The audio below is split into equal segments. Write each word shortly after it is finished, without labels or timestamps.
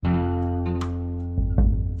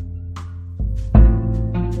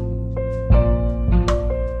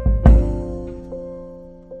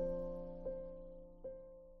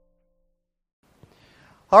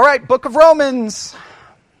All right, Book of Romans.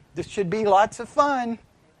 This should be lots of fun.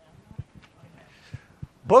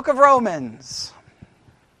 Book of Romans.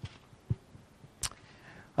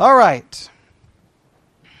 All right.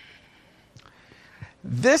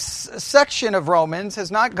 This section of Romans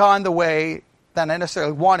has not gone the way that I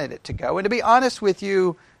necessarily wanted it to go. And to be honest with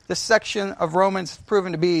you, this section of Romans has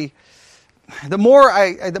proven to be, the more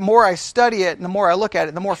I study it and the more I look at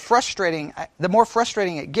it, the more frustrating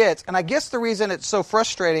it gets. And I guess the reason it's so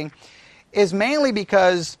frustrating is mainly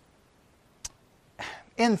because,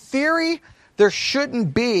 in theory, there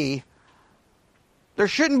shouldn't be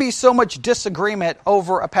so much disagreement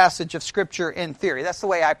over a passage of Scripture in theory. That's the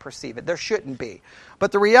way I perceive it. There shouldn't be.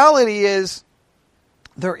 But the reality is,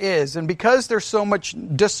 there is. And because there's so much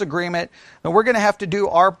disagreement, then we're going to have to do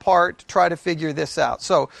our part to try to figure this out.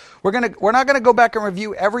 So we're not going to go back and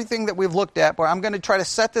review everything that we've looked at, but I'm going to try to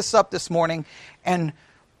set this up this morning. And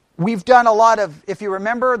we've done a lot of, if you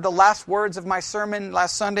remember, the last words of my sermon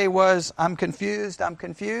last Sunday was, I'm confused,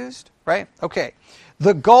 right? Okay.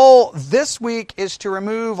 The goal this week is to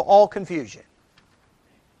remove all confusion.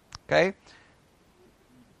 Okay?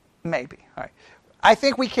 Maybe. All right. I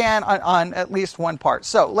think we can on at least one part.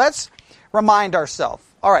 So let's remind ourselves.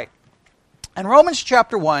 All right. In Romans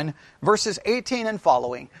chapter 1, verses 18 and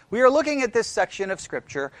following, we are looking at this section of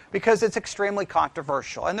Scripture because it's extremely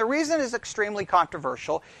controversial. And the reason it's extremely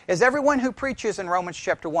controversial is everyone who preaches in Romans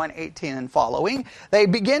chapter 1, 18 and following, they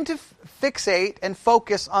begin to fixate and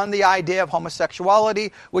focus on the idea of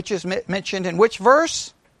homosexuality, which is mentioned in which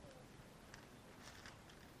verse?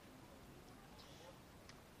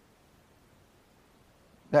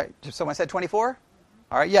 Someone said 24?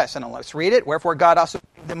 All right, yes, and let's read it. Wherefore God also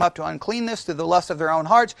gave them up to uncleanness through the lust of their own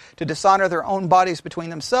hearts, to dishonor their own bodies between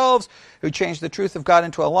themselves, who changed the truth of God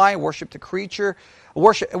into a lie, worship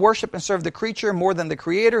and serve the creature more than the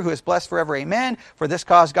Creator, who is blessed forever. Amen. For this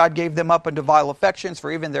cause God gave them up unto vile affections,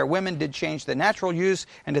 for even their women did change the natural use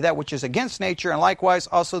into that which is against nature, and likewise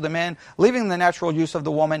also the men, leaving the natural use of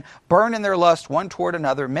the woman, burn in their lust one toward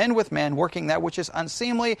another, men with men, working that which is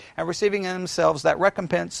unseemly, and receiving in themselves that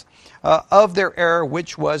recompense of their error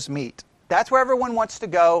which was meet. That's where everyone wants to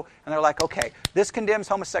go, and they're like, okay, this condemns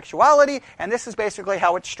homosexuality, and this is basically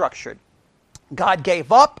how it's structured. God gave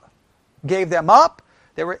them up.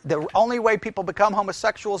 The only way people become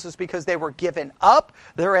homosexuals is because they were given up.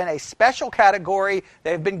 They're in a special category.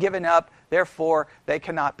 They've been given up. Therefore, they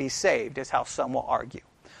cannot be saved, is how some will argue.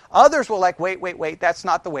 Others will like, wait, that's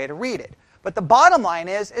not the way to read it. But the bottom line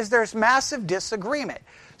is there's massive disagreement.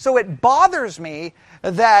 So it bothers me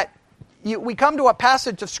that we come to a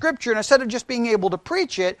passage of Scripture, and instead of just being able to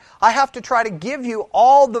preach it, I have to try to give you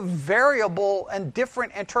all the variable and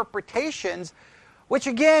different interpretations, which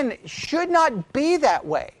again should not be that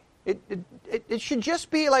way. It should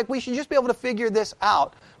just be like we should just be able to figure this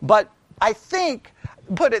out. But I think,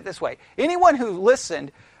 put it this way, anyone who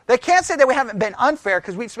listened, they can't say that we haven't been unfair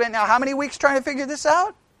because we've spent now how many weeks trying to figure this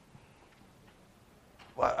out?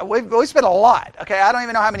 Well, we've spent a lot. Okay, I don't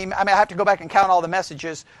even know how many. I have to go back and count all the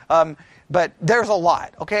messages. But there's a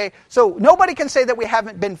lot. Okay, so nobody can say that we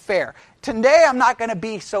haven't been fair. Today I'm not going to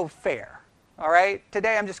be so fair. All right,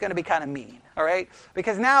 today I'm just going to be kind of mean. All right,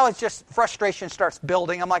 because now it's just frustration starts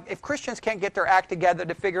building. I'm like, if Christians can't get their act together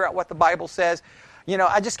to figure out what the Bible says,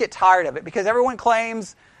 I just get tired of it because everyone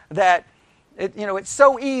claims that it's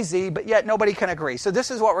so easy, but yet nobody can agree. So this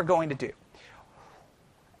is what we're going to do.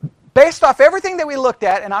 Based off everything that we looked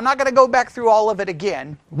at, and I'm not going to go back through all of it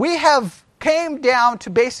again, we have came down to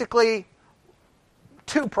basically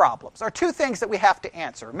two problems, or two things that we have to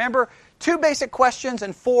answer. Remember, 2 basic questions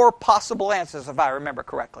and 4 possible answers, if I remember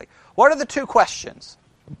correctly. What are the 2 questions?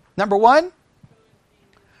 Number 1,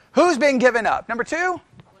 who's being given up? Number 2,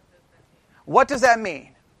 what does that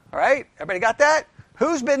mean? All right, everybody got that?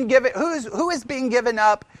 Who is being given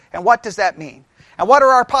up, and what does that mean? And what are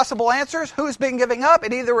our possible answers? Who's being given up?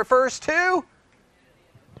 It either refers to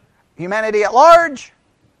humanity at large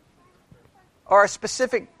or a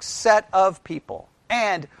specific set of people.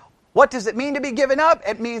 And what does it mean to be given up?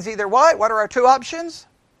 It means either what? What are our 2 options?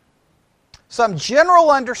 Some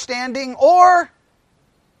general understanding or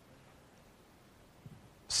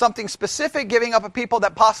something specific, giving up a people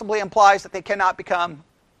that possibly implies that they cannot become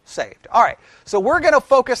saved. All right, so we're going to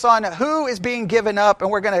focus on who is being given up, and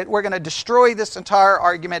we're going to destroy this entire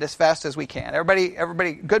argument as fast as we can.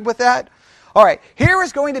 Everybody good with that? All right, here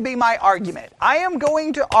is going to be my argument. I am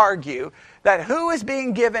going to argue that who is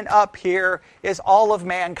being given up here is all of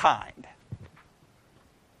mankind.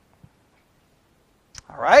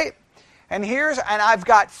 All right, and I've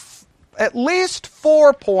got at least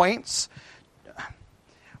 4 points.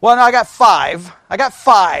 Well, no, I got 5. I got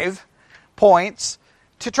 5 points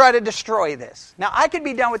to try to destroy this. Now, I could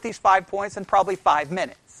be done with these 5 points in probably 5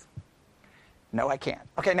 minutes. No, I can't.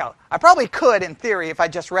 Okay, no. I probably could in theory if I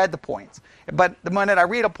just read the points. But the minute I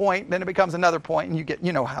read a point, then it becomes another point, and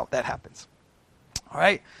you know how that happens. All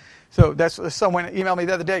right? So that's someone emailed me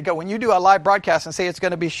the other day, when you do a live broadcast and say it's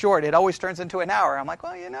going to be short, it always turns into an hour. I'm like,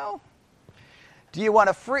 well, do you want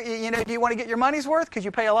to get your money's worth? Because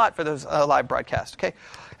you pay a lot for those live broadcasts, okay?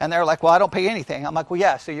 And they're like, well, I don't pay anything. I'm like, well,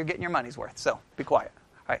 yeah, so you're getting your money's worth. So be quiet.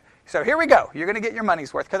 All right. So here we go. You're going to get your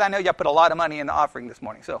money's worth because I know you put a lot of money in the offering this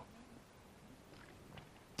morning. So,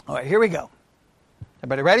 all right, here we go.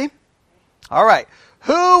 Everybody ready? All right.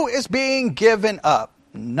 Who is being given up?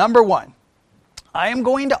 Number one, I am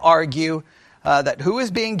going to argue that who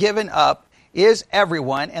is being given up is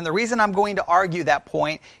everyone. And the reason I'm going to argue that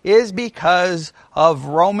point is because of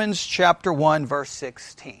Romans chapter 1, verse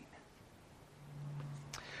 16.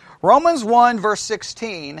 Romans 1, verse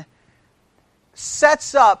 16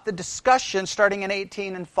 sets up the discussion starting in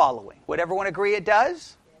 18 and following. Would everyone agree it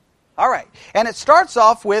does? All right. And it starts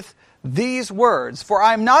off with these words, "For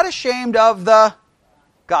I am not ashamed of the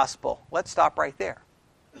gospel." Let's stop right there.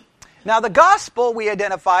 Now, the gospel we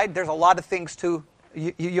identified, there's a lot of things to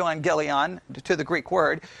euangelion, to the Greek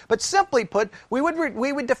word, but simply put, we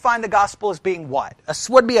would define the gospel as being what?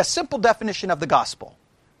 Would be a simple definition of the gospel.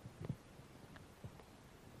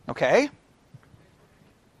 Okay?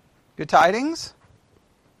 Good tidings?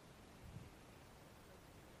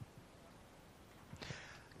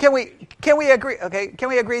 Can we agree? Okay, can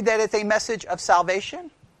we agree that it's a message of salvation?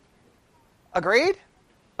 Agreed?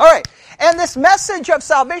 All right. And this message of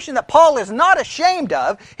salvation that Paul is not ashamed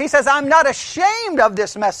of, he says, I'm not ashamed of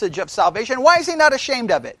this message of salvation. Why is he not ashamed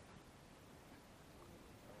of it?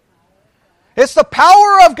 It's the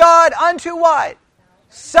power of God unto what?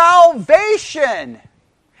 Salvation.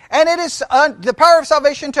 And it is the power of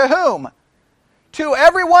salvation to whom? To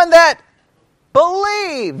everyone that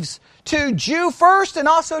believes. To Jew first and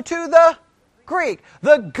also to the Greek.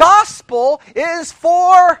 The gospel is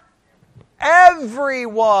for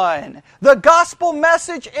everyone. The gospel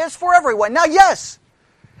message is for everyone. Now, yes,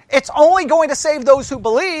 it's only going to save those who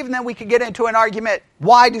believe, and then we could get into an argument,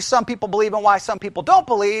 why do some people believe and why some people don't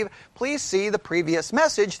believe? Please see the previous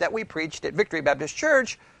message that we preached at Victory Baptist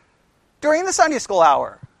Church during the Sunday school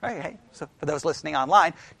hour. Right? So for those listening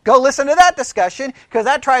online, go listen to that discussion, because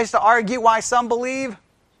that tries to argue why some believe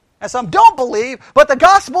and some don't believe, but the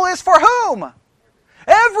gospel is for whom?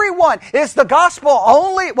 Everyone. Is the gospel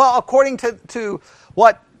only, well, according to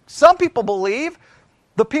what some people believe,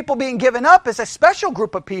 the people being given up is a special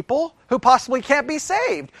group of people who possibly can't be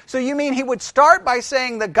saved. So you mean he would start by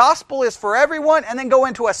saying the gospel is for everyone and then go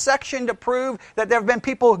into a section to prove that there have been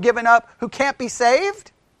people given up who can't be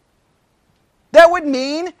saved? That would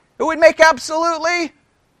mean, it would make absolutely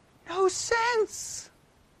no sense.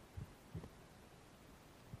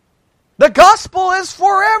 The gospel is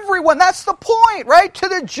for everyone. That's the point, right? To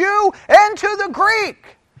the Jew and to the Greek.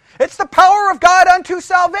 It's the power of God unto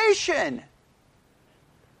salvation.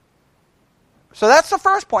 So that's the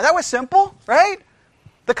first point. That was simple, right?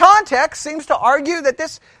 The context seems to argue that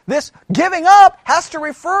this giving up has to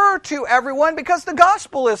refer to everyone because the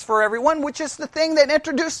gospel is for everyone, which is the thing that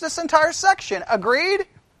introduced this entire section. Agreed?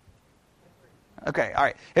 Okay, all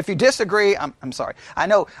right. If you disagree, I'm sorry. I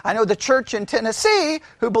know the church in Tennessee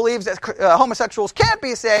who believes that homosexuals can't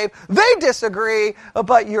be saved, they disagree,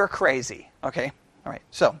 but you're crazy. Okay? All right.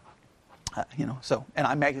 So, and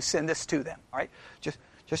I may send this to them. All right?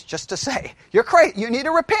 Just to say, you're crazy. You need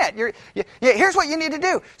to repent. Here's what you need to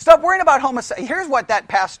do. Stop worrying about homosexuality. Here's what that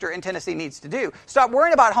pastor in Tennessee needs to do. Stop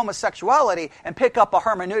worrying about homosexuality and pick up a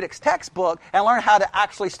hermeneutics textbook and learn how to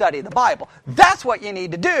actually study the Bible. That's what you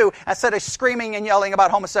need to do. Instead of screaming and yelling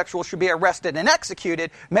about homosexuals should be arrested and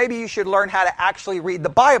executed, maybe you should learn how to actually read the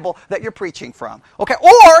Bible that you're preaching from. Okay?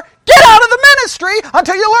 Or get out of the ministry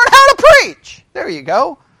until you learn how to preach. There you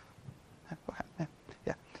go.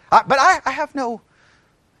 Yeah. But I have no...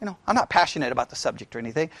 I'm not passionate about the subject or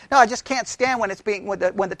anything. No, I just can't stand when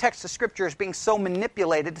the text of Scripture is being so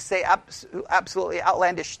manipulated to say absolutely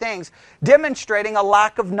outlandish things, demonstrating a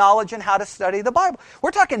lack of knowledge in how to study the Bible. We're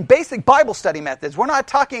talking basic Bible study methods. We're not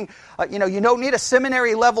talking, you don't need a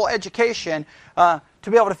seminary level education to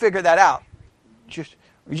be able to figure that out.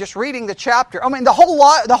 Just reading the chapter. I mean, the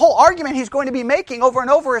whole argument he's going to be making over and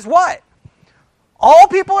over is what? All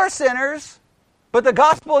people are sinners, but the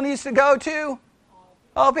gospel needs to go to...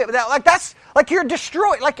 Oh, that's like you're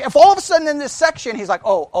destroyed. Like if all of a sudden in this section he's like,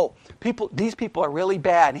 these people are really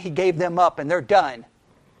bad, and he gave them up, and they're done.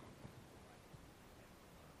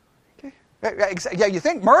 Okay. Yeah, you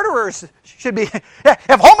think murderers should be...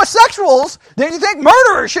 If homosexuals, then you think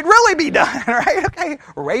murderers should really be done, right? Okay,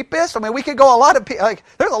 rapists. I mean, we could go a lot of...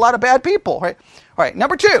 there's a lot of bad people, right? All right,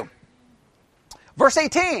 number 2. Verse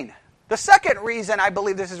 18. The second reason I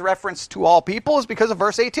believe this is reference to all people is because of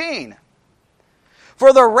verse 18.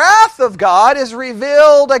 For the wrath of God is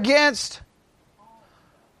revealed against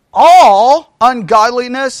all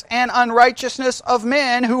ungodliness and unrighteousness of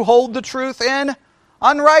men who hold the truth in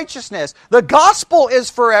unrighteousness. The gospel is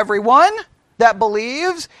for everyone that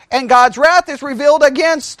believes, and God's wrath is revealed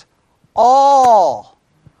against all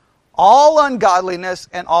ungodliness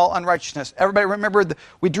and all unrighteousness. Everybody remember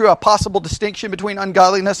we drew a possible distinction between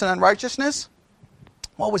ungodliness and unrighteousness?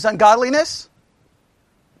 What was ungodliness?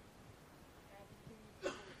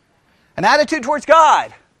 An attitude towards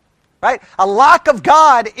God, right? A lack of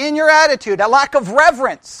God in your attitude, a lack of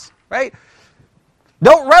reverence, right?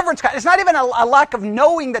 Don't reverence God. It's not even a lack of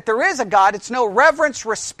knowing that there is a God. It's no reverence,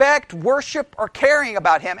 respect, worship, or caring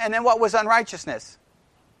about Him. And then what was unrighteousness?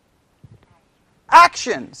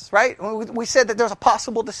 Actions, right? We said that there's a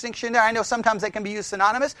possible distinction there. I know sometimes they can be used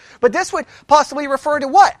synonymous, but this would possibly refer to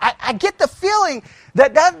what? I get the feeling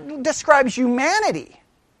that describes humanity.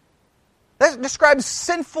 That describes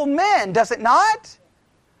sinful men, does it not?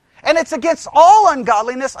 And it's against all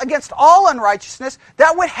ungodliness, against all unrighteousness.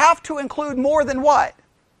 That would have to include more than what?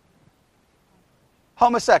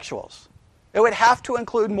 Homosexuals. It would have to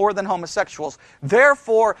include more than homosexuals.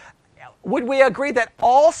 Therefore, would we agree that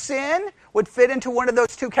all sin would fit into one of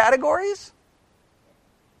those two categories?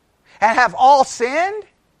 And have all sinned?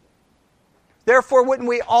 Therefore, wouldn't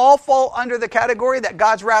we all fall under the category that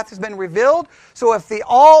God's wrath has been revealed? So if the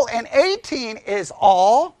all in 18 is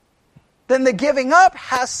all, then the giving up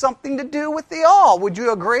has something to do with the all. Would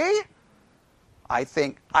you agree? I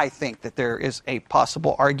think that there is a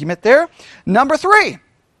possible argument there. Number 3,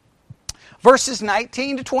 verses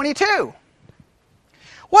 19 to 22.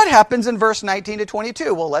 What happens in verse 19 to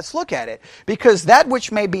 22? Well, let's look at it. Because that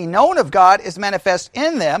which may be known of God is manifest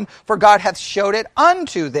in them, for God hath showed it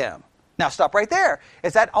unto them. Now stop right there.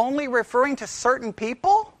 Is that only referring to certain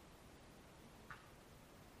people?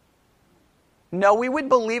 No, we would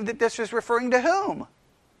believe that this is referring to whom?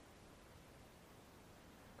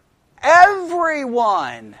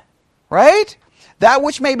 Everyone. Right? That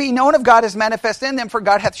which may be known of God is manifest in them, for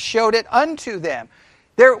God hath showed it unto them.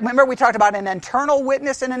 There, remember we talked about an internal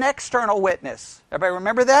witness and an external witness. Everybody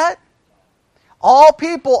remember that? All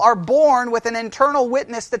people are born with an internal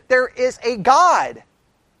witness that there is a God.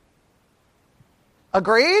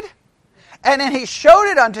 Agreed? And then He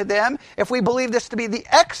showed it unto them. If we believe this to be the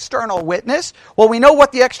external witness, well, we know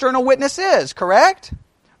what the external witness is, correct?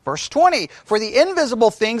 Verse 20, for the invisible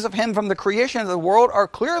things of Him from the creation of the world are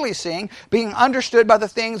clearly seen, being understood by the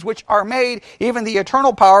things which are made, even the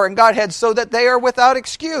eternal power and Godhead, so that they are without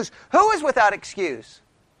excuse. Who is without excuse?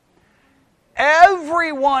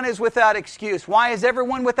 Everyone is without excuse. Why is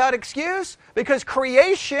everyone without excuse? Because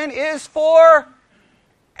creation is for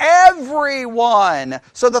everyone.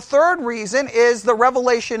 So the third reason is the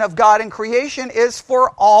revelation of God in creation is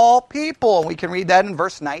for all people. We can read that in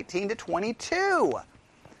verse 19 to 22.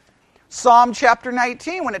 Psalm chapter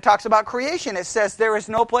 19, when it talks about creation, it says there is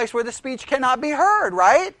no place where the speech cannot be heard,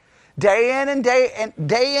 right? Day in and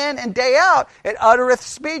day out, it uttereth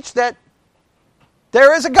speech that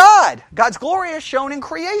there is a God. God's glory is shown in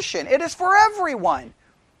creation. It is for everyone.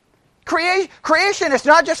 Creation is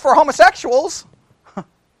not just for homosexuals.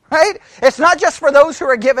 Right? It's not just for those who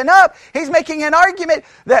are given up. He's making an argument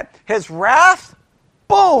that His wrath,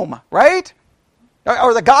 boom, right?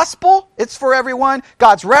 Or the gospel, it's for everyone.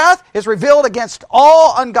 God's wrath is revealed against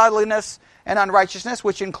all ungodliness and unrighteousness,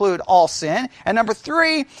 which include all sin. And number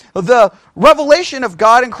 3, the revelation of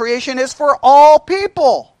God in creation is for all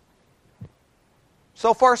people.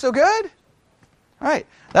 So far, so good? All right.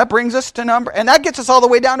 That brings us to and that gets us all the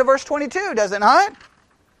way down to verse 22, does it not?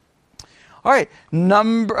 All right,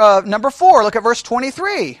 number 4, look at verse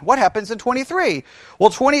 23. What happens in 23? Well,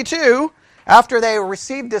 22, after they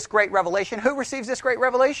received this great revelation, who receives this great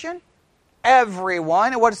revelation?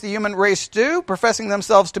 Everyone. And what does the human race do? Professing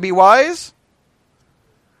themselves to be wise.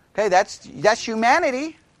 Okay, that's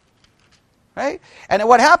humanity. Right? And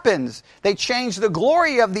what happens? They change the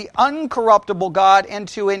glory of the uncorruptible God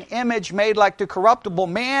into an image made like the corruptible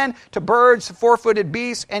man, to birds, four-footed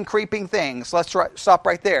beasts, and creeping things. Let's stop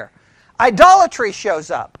right there. Idolatry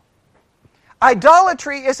shows up.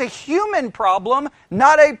 Idolatry is a human problem,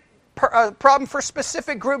 not a problem for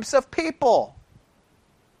specific groups of people.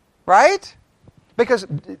 Right? Because,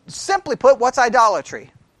 simply put, what's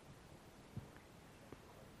idolatry?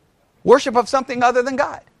 Worship of something other than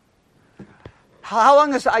God. How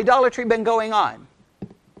long has idolatry been going on?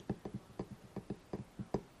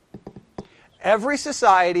 Every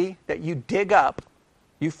society that you dig up,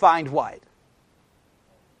 you find what?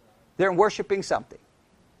 They're worshiping something.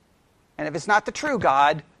 And if it's not the true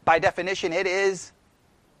God, by definition, it is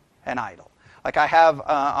an idol. Like I have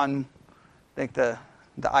on, I think the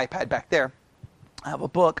iPad back there, I have a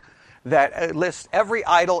book that lists every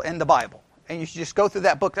idol in the Bible. And you should just go through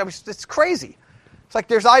that book. It's crazy. It's like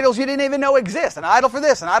there's idols you didn't even know exist. An idol for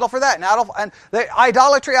this, an idol for that,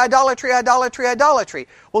 idolatry.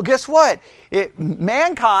 Well, guess what?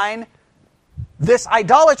 Mankind, this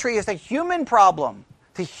idolatry is a human problem.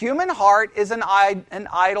 The human heart is an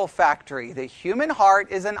idol factory. The human heart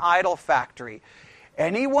is an idol factory.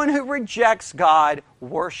 Anyone who rejects God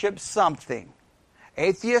worships something.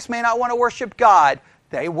 Atheists may not want to worship God.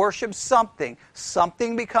 They worship something.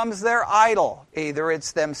 Something becomes their idol. Either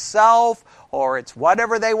it's themselves or it's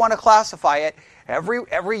whatever they want to classify it.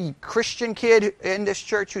 Every Christian kid in this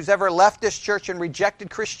church who's ever left this church and rejected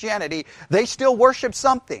Christianity, they still worship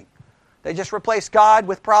something. They just replace God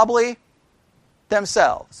with probably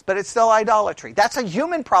themselves. But it's still idolatry. That's a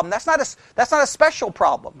human problem. That's not a special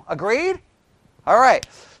problem. Agreed? All right.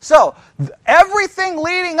 So, everything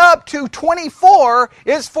leading up to 24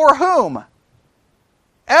 is for whom?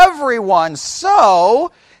 Everyone.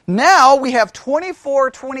 So, now we have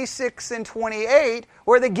 24, 26, and 28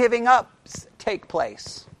 where the giving up take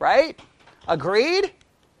place. Right? Agreed?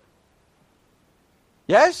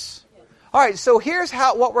 Yes? All right, so here's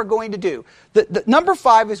what we're going to do. The number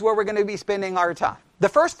 5 is where we're going to be spending our time. The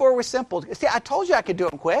first 4 was simple. See, I told you I could do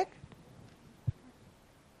them quick.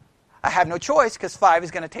 I have no choice because 5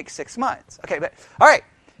 is going to take 6 months. Okay, but all right,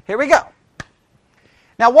 here we go.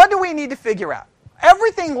 Now, what do we need to figure out?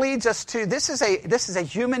 Everything leads us to this is a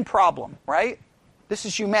human problem, right? This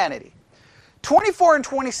is humanity. 24 and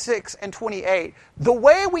 26 and 28, the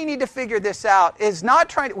way we need to figure this out is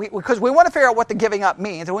not because we want to figure out what the giving up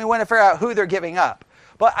means, and we want to figure out who they're giving up.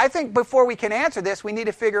 But I think before we can answer this, we need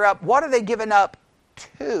to figure out what are they giving up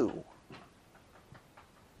to?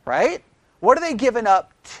 Right? What are they giving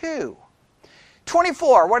up to?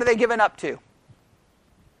 24, what are they giving up to?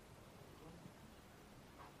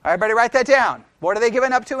 Everybody write that down. What are they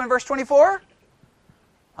giving up to in verse 24?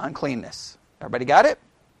 Uncleanness. Everybody got it?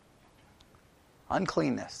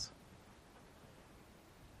 Uncleanness.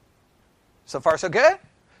 So far, so good?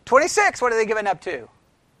 26, what are they giving up to?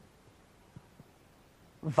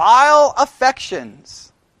 Vile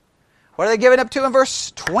affections. What are they giving up to in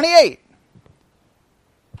verse 28?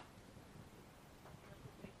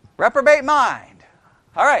 Reprobate mind.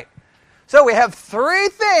 All right. So we have 3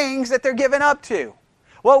 things that they're giving up to.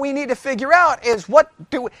 What we need to figure out is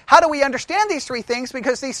how do we understand these 3 things?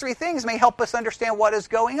 Because these 3 things may help us understand what is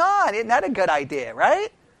going on. Isn't that a good idea, right?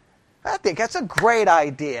 I think that's a great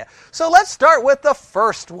idea. So let's start with the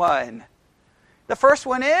first one. The first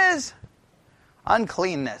one is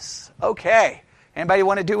uncleanness. Okay. Anybody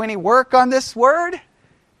want to do any work on this word? If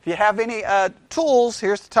you have any tools,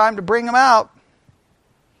 here's the time to bring them out.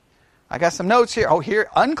 I got some notes here. Oh,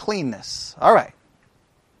 here, uncleanness. All right.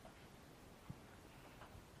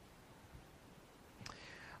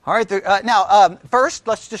 All right. Now, first,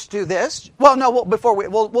 let's just do this. Well, no.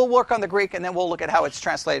 We'll work on the Greek, and then we'll look at how it's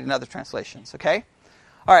translated in other translations. Okay.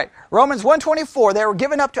 All right. Romans 1:24. They were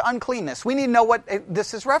given up to uncleanness. We need to know what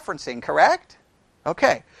this is referencing. Correct?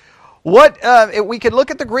 Okay. We could look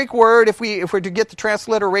at the Greek word if we're to get the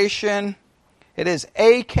transliteration. It is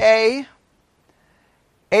AKATHAR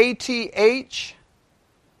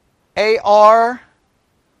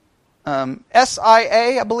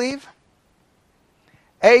SIA, I believe.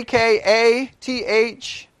 AKATHARSIA.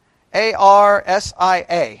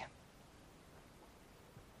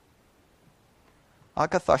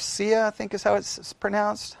 Akatharsia, I think is how it's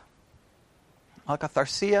pronounced.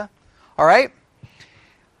 Akatharsia. All right.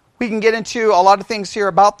 We can get into a lot of things here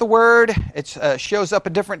about the word. It shows up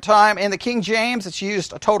a different time. In the King James, it's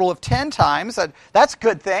used a total of 10 times. That's a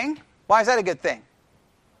good thing. Why is that a good thing?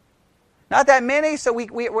 Not that many, so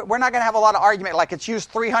we're not going to have a lot of argument. Like it's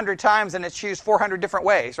used 300 times and it's used 400 different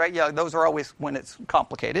ways, right? Yeah, those are always when it's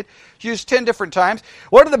complicated. It's used 10 different times.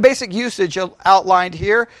 What are the basic usage outlined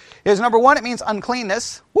here? Is number 1, it means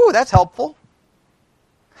uncleanness. Woo, that's helpful.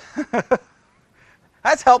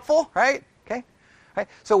 That's helpful, right? Okay. Right.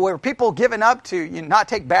 So were people given up to not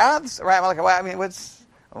take baths? Right? Well, I mean,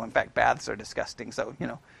 in fact, baths are disgusting. So,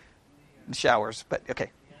 showers. But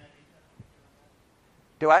okay.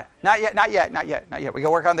 Do I? Not yet. We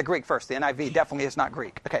go work on the Greek first. The NIV definitely is not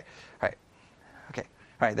Greek. Okay. All right. Okay.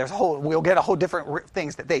 All right. We'll get a whole different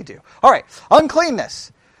things that they do. All right.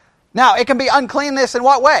 Uncleanness. Now, it can be uncleanness in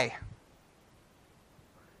what way?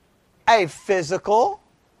 a physical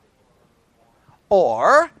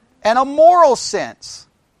or an immoral sense.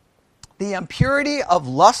 The impurity of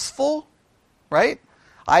lustful, right?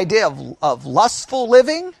 Idea of lustful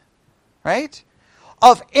living, right?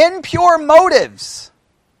 Of impure motives.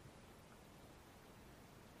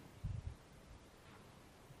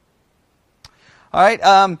 All right,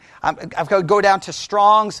 I've got to go down to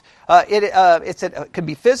Strong's. It could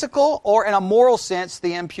be physical or in a moral sense,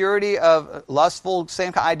 the impurity of lustful,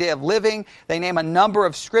 same idea of living. They name a number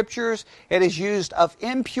of scriptures. It is used of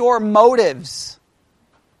impure motives.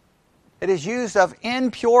 It is used of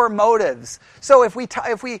impure motives. So if we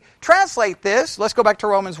translate this, let's go back to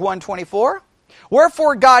Romans 1:24.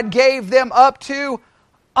 Wherefore God gave them up to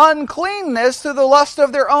uncleanness through the lust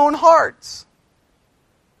of their own hearts.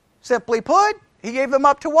 Simply put, He gave them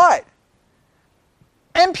up to what?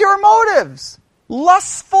 Impure motives.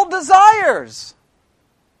 Lustful desires.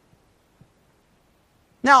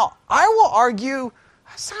 Now, I will argue,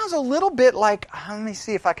 it sounds a little bit like, let me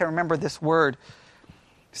see if I can remember this word.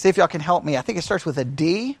 See if y'all can help me. I think it starts with a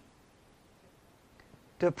D.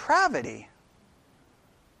 Depravity.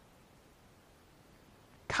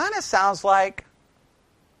 Kind of sounds like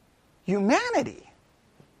humanity.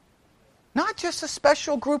 Not just a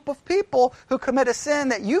special group of people who commit a sin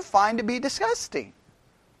that you find to be disgusting.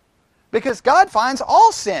 Because God finds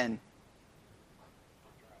all sin.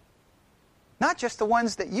 Not just the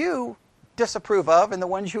ones that you disapprove of and the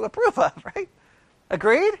ones you approve of, right?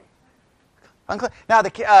 Agreed? Now, the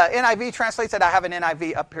NIV translates it. I have an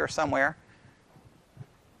NIV up here somewhere.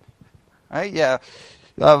 Right? Yeah.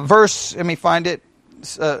 Verse, let me find it.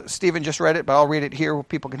 Stephen just read it, but I'll read it here.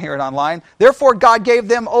 People can hear it online. Therefore, God gave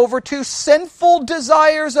them over to sinful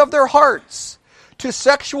desires of their hearts, to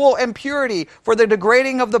sexual impurity, for the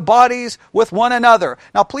degrading of the bodies with one another.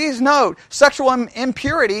 Now, please note, sexual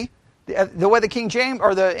impurity, the way the King James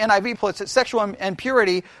or the NIV puts it, sexual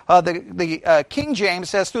impurity, the King James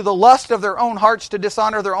says, through the lust of their own hearts to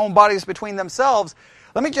dishonor their own bodies between themselves.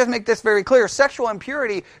 Let me just make this very clear. Sexual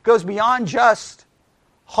impurity goes beyond just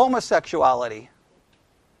homosexuality.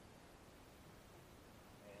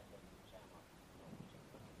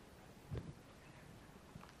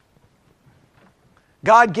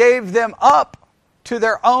 God gave them up to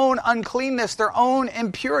their own uncleanness, their own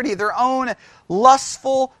impurity, their own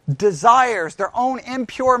lustful desires, their own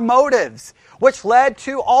impure motives, which led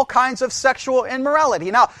to all kinds of sexual immorality.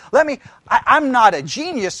 Now, I'm not a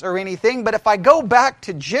genius or anything, but if I go back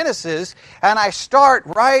to Genesis and I start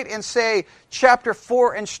right in, say, chapter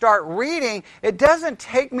 4 and start reading, it doesn't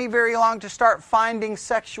take me very long to start finding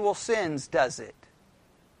sexual sins, does it?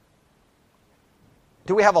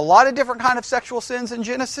 Do we have a lot of different kind of sexual sins in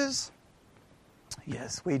Genesis?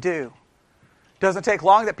 Yes, we do. Doesn't take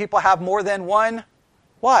long that people have more than one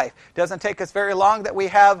wife. Doesn't take us very long that we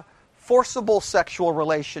have forcible sexual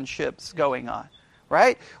relationships going on,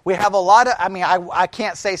 right? We have a lot of, I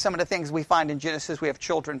can't say some of the things we find in Genesis. We have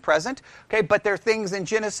children present, okay? But there are things in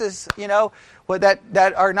Genesis,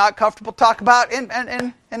 that are not comfortable to talk about in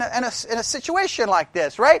a situation like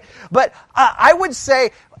this, right? But I would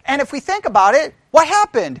say, and if we think about it, what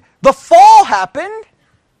happened? The fall happened.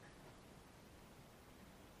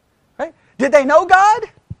 Right? Did they know God?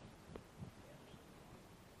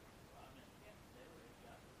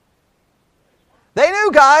 They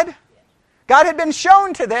knew God. God had been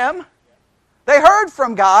shown to them. They heard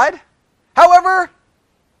from God. However,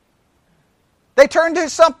 they turned to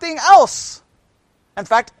something else. In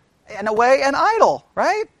fact, in a way, an idol,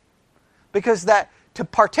 right? Because to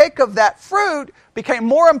partake of that fruit became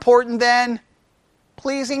more important than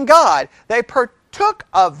pleasing God. They partook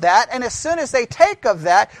of that, and as soon as they take of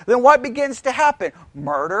that, then what begins to happen?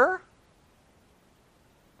 Murder.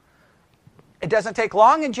 It doesn't take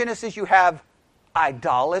long in Genesis. You have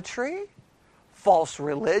idolatry, false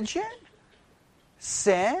religion,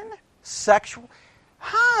 sin, sexual.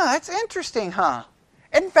 That's interesting, huh?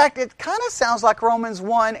 In fact, it kind of sounds like Romans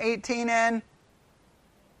 1:18 and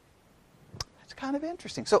it's kind of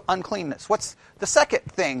interesting. So uncleanness. What's the second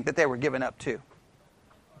thing that they were given up to?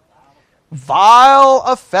 Vile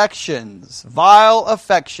affections. Vile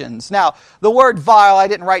affections. Now, the word vile, I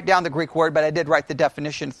didn't write down the Greek word, but I did write the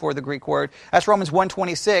definition for the Greek word. That's Romans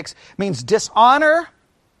 1:26. Means dishonor,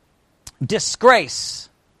 disgrace.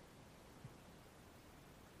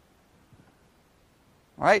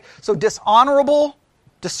 All right? So dishonorable,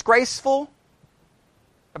 disgraceful.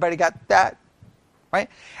 Everybody got that? Right?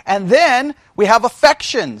 And then we have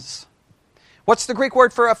affections. What's the Greek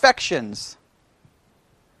word for affections?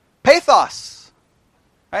 Pathos,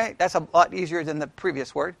 right? That's a lot easier than the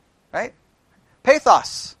previous word, right?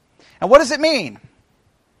 Pathos. And what does it mean?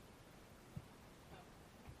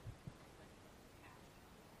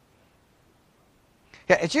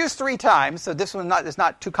 Yeah, it's used 3 times, so this one is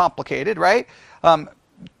not too complicated, right?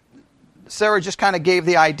 Sarah just kind of gave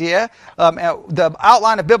the idea. The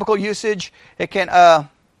outline of biblical usage, it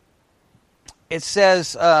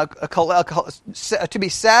says to be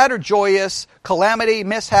sad or joyous, calamity,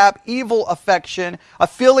 mishap, evil affection, a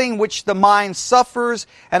feeling which the mind suffers,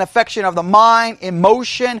 an affection of the mind,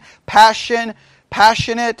 emotion, passion,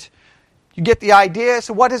 passionate. You get the idea?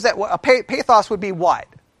 So what is that? A pathos would be what?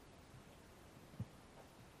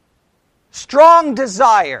 Strong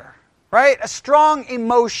desire, right? A strong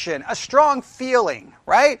emotion, a strong feeling,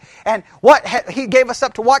 right? And what he gave us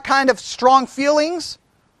up to what kind of strong feelings?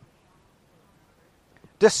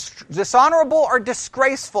 Dishonorable or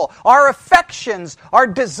disgraceful. Our affections, our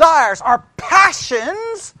desires, our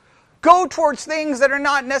passions go towards things that are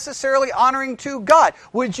not necessarily honoring to God.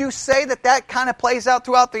 Would you say that kind of plays out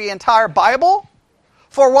throughout the entire Bible?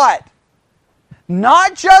 For what?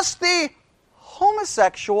 Not just the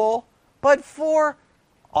homosexual, but for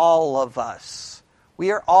all of us.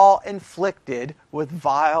 We are all inflicted with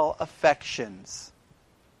vile affections.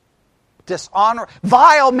 Dishonor.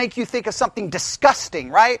 Vile make you think of something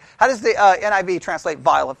disgusting, right? How does the NIV translate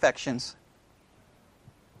vile affections?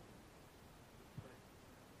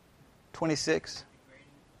 26.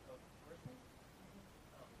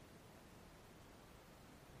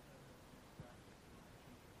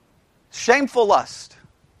 Shameful lust.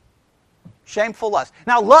 Shameful lust.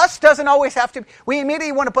 Now, lust doesn't always have to... We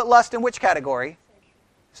immediately want to put lust in which category?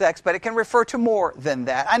 Sex, but it can refer to more than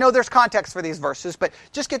that. I know there's context for these verses, but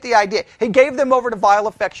just get the idea. He gave them over to vile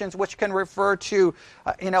affections, which can refer to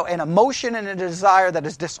an emotion and a desire that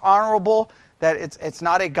is dishonorable, that it's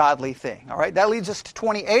not a godly thing. All right, that leads us to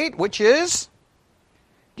 28, which is,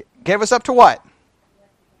 gave us up to what?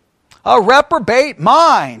 A reprobate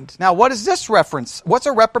mind. Now, what is this reference? What's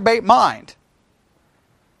a reprobate mind?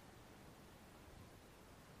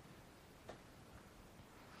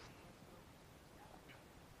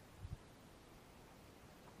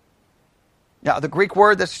 Yeah, the Greek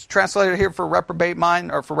word that's translated here for reprobate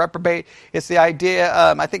mind, or for reprobate, it's the idea,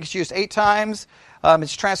 I think it's used 8 times.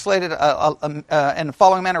 It's translated in the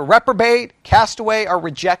following manner: reprobate, castaway, or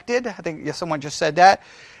rejected. I think someone just said that.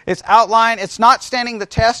 It's outlined, it's not standing the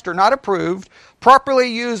test or not approved,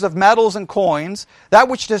 properly used of metals and coins, that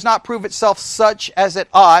which does not prove itself such as it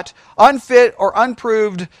ought, unfit or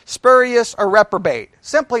unproved, spurious or reprobate.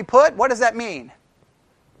 Simply put, what does that mean?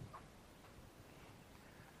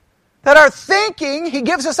 That our thinking, he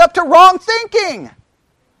gives us up to wrong thinking.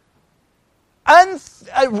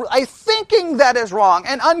 A thinking that is wrong,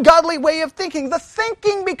 an ungodly way of thinking. The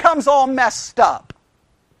thinking becomes all messed up.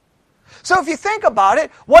 So if you think about it,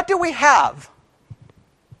 what do we have?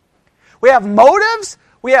 We have motives,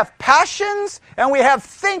 we have passions, and we have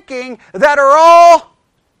thinking that are all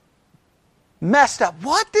messed up.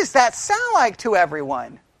 What does that sound like to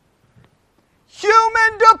everyone?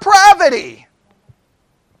 Human depravity.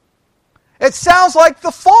 It sounds like the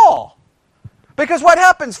fall. Because what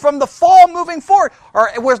happens from the fall moving forward?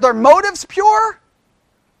 Was their motives pure?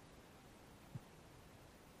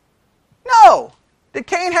 No. Did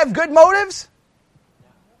Cain have good motives?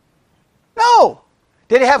 No.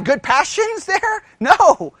 Did he have good passions there?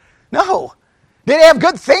 No. No. Did he have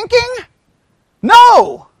good thinking?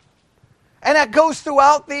 No. And that goes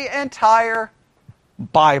throughout the entire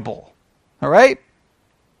Bible. All right?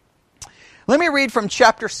 Let me read from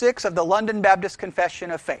chapter 6 of the London Baptist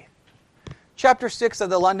Confession of Faith. Chapter 6 of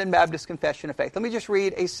the London Baptist Confession of Faith. Let me just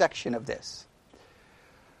read a section of this.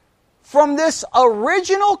 From this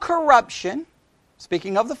original corruption,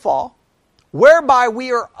 speaking of the fall, whereby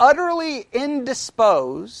we are utterly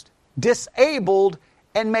indisposed, disabled,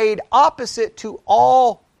 and made opposite to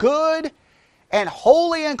all good, and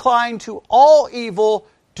wholly inclined to all evil,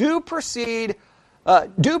 do proceed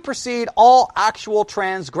all actual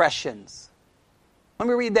transgressions. Let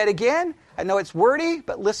me read that again. I know it's wordy,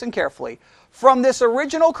 but listen carefully. From this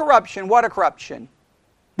original corruption, what a corruption?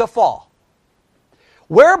 The fall.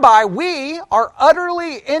 Whereby we are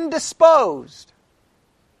utterly indisposed.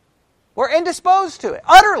 We're indisposed to it.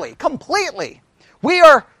 Utterly, completely. We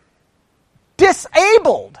are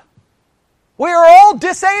disabled. We are all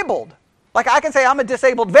disabled. Like I can say I'm a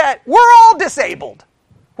disabled vet. We're all disabled.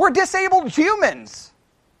 We're disabled humans.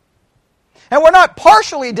 And we're not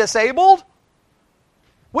partially disabled.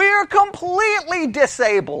 We are completely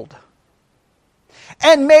disabled.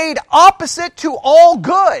 And made opposite to all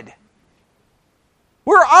good.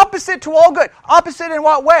 We're opposite to all good. Opposite in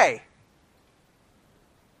what way?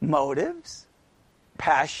 Motives,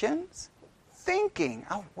 passions, thinking.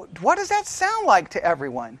 Oh, what does that sound like to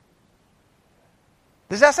everyone?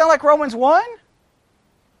 Does that sound like Romans 1?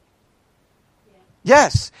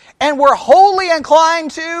 Yes. And we're wholly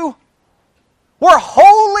inclined to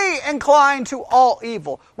all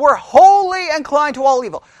evil. We're wholly inclined to all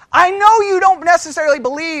evil. I know you don't necessarily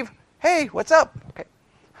believe, hey, what's up? Okay.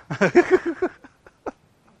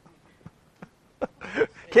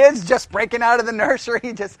 Kids just breaking out of the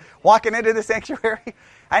nursery, just walking into the sanctuary.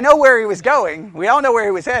 I know where he was going. We all know where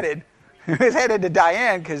he was headed. He was headed to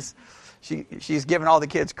Diane because she's giving all the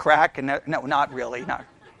kids crack. And no, not really. Not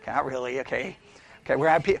really. Okay. Okay, we're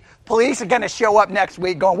gonna have police are going to show up next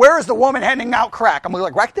week going, where is the woman handing out crack? I'm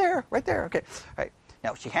like, right there. Okay. All right.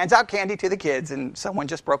 No, she hands out candy to the kids, and someone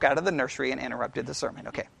just broke out of the nursery and interrupted the sermon.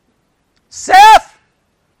 Okay. Seth!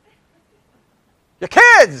 Your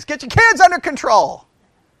kids! Get your kids under control.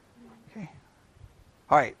 Okay.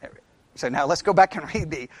 All right. So now let's go back and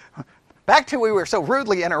read back to we were so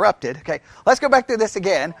rudely interrupted. Okay. Let's go back to this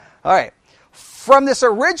again. All right. From this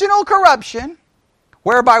original corruption,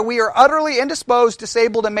 whereby we are utterly indisposed,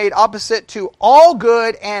 disabled, and made opposite to all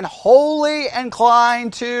good and wholly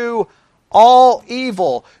inclined to all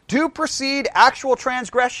evil, do proceed actual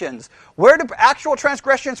transgressions. Where do actual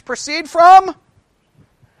transgressions proceed from?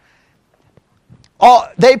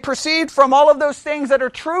 They proceed from all of those things that are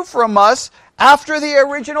true from us after the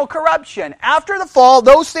original corruption. After the fall,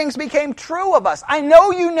 those things became true of us. I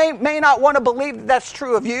know you may not want to believe that that's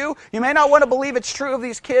true of you. You may not want to believe it's true of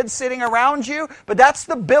these kids sitting around you, but that's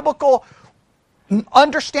the biblical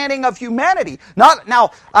understanding of humanity.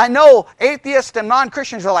 Now, I know atheists and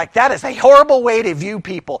non-Christians are like, that is a horrible way to view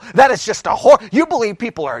people. That is just you believe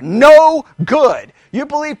people are no good. You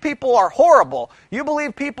believe people are horrible. You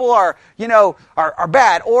believe people are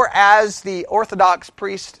bad. Or as the Orthodox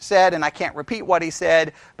priest said, and I can't repeat what he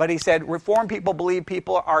said, but he said, Reformed people believe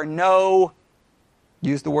people are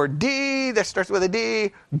use the word D, that starts with a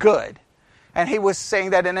D, good. And he was saying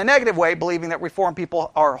that in a negative way, believing that Reformed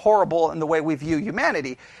people are horrible in the way we view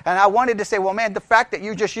humanity. And I wanted to say, well, man, the fact that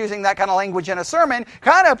you're just using that kind of language in a sermon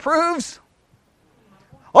kind of proves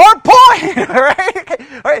our point,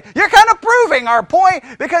 right? Right? You're kind of proving our point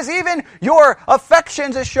because even your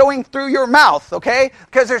affections is showing through your mouth, okay?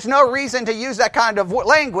 Because there's no reason to use that kind of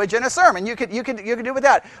language in a sermon. You could do with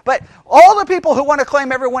that. But all the people who want to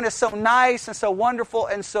claim everyone is so nice and so wonderful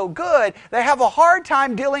and so good, they have a hard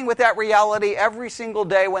time dealing with that reality every single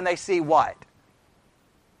day when they see what?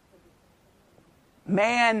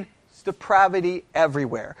 Man's depravity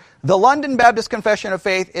everywhere. The London Baptist Confession of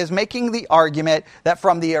Faith is making the argument that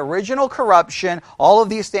from the original corruption, all of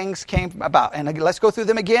these things came about. And let's go through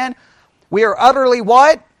them again. We are utterly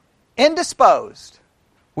what? Indisposed.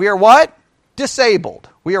 We are what? Disabled.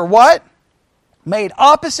 We are what? Made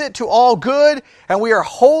opposite to all good, and we are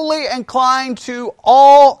wholly inclined to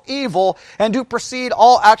all evil, and do proceed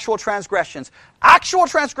all actual transgressions. Actual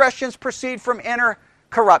transgressions proceed from inner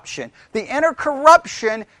corruption. The inner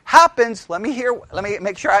corruption happens, let me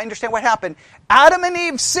make sure I understand what happened. Adam and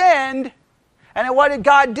Eve sinned, and then what did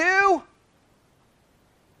God do?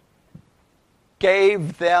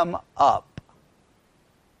 Gave them up.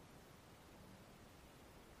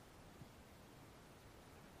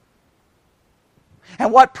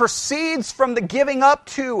 And what proceeds from the giving up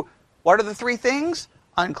to, what are the three things?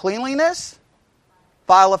 Uncleanliness,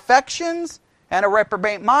 vile affections, and a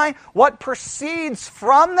reprobate mind. What proceeds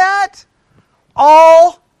from that?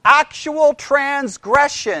 All actual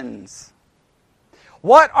transgressions.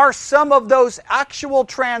 What are some of those actual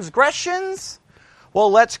transgressions? Well,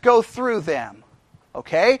 let's go through them.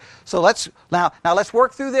 Okay? So let's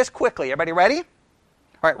work through this quickly. Everybody ready? All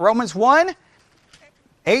right, Romans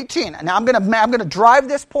 1:18. Now I'm going to drive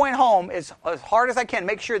this point home as hard as I can.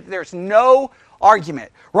 Make sure that there's no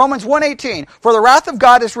argument. Romans 1:18. For the wrath of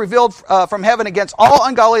God is revealed from heaven against all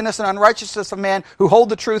ungodliness and unrighteousness of men who hold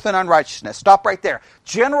the truth in unrighteousness. Stop right there.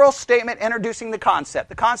 General statement introducing the concept.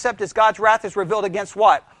 The concept is God's wrath is revealed against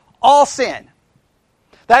what? All sin.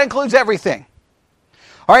 That includes everything.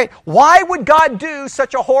 All right, why would God do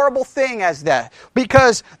such a horrible thing as that?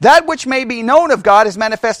 Because that which may be known of God is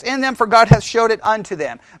manifest in them, for God hath showed it unto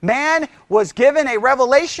them. Man was given a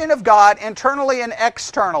revelation of God internally and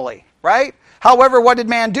externally, right? However, what did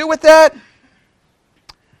man do with that?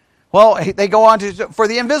 Well, they go on to, for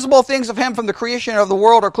the invisible things of him from the creation of the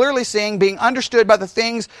world are clearly seen, being understood by the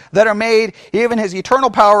things that are made, even his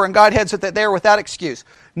eternal power and Godhead, so that they are without excuse.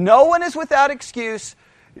 No one is without excuse.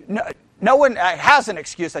 No one has an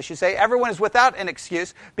excuse, I should say. Everyone is without an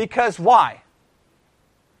excuse. Because why?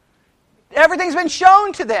 Everything's been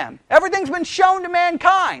shown to them. Everything's been shown to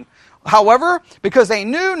mankind. However, because they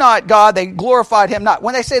knew not God, they glorified him not.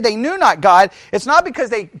 When they say they knew not God, it's not because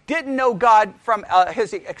they didn't know God from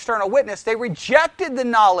his external witness. They rejected the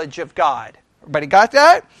knowledge of God. Everybody got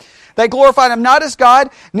that? They glorified him not as God,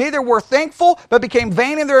 neither were thankful, but became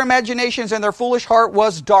vain in their imaginations, and their foolish heart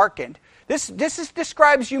was darkened. This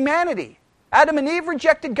describes humanity. Adam and Eve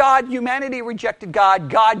rejected God. Humanity rejected God.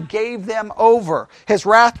 God gave them over. His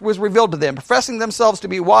wrath was revealed to them. Professing themselves to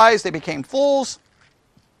be wise, they became fools.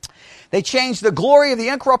 They changed the glory of the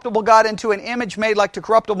incorruptible God into an image made like to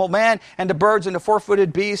corruptible man, and to birds, and to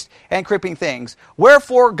four-footed beasts, and creeping things.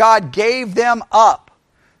 Wherefore God gave them up.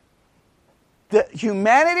 The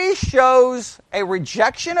humanity shows a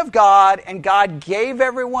rejection of God, and God gave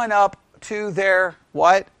everyone up to their,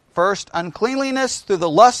 what? First, uncleanliness through the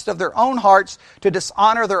lust of their own hearts, to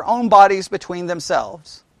dishonor their own bodies between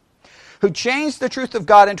themselves. Who changed the truth of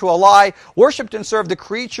God into a lie, worshipped and served the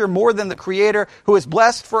creature more than the Creator, who is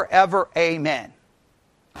blessed forever. Amen.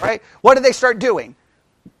 Right? What did they start doing?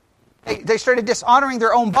 They started dishonoring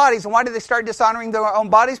their own bodies. And why did they start dishonoring their own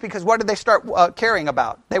bodies? Because what did they start caring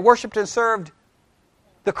about? They worshipped and served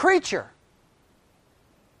the creature.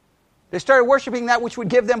 They started worshiping that which would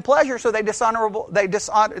give them pleasure, so they dishonor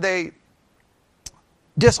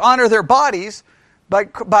their bodies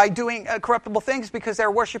by doing corruptible things, because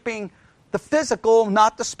they're worshiping the physical,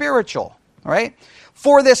 not the spiritual. Right?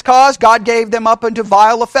 For this cause, God gave them up unto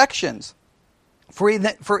vile affections. For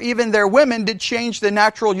even their women did change the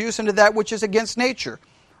natural use into that which is against nature.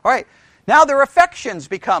 All right. Now their affections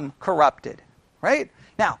become corrupted. Right?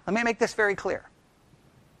 Now, let me make this very clear.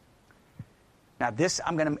 Now this,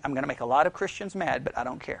 I'm going to make a lot of Christians mad, but I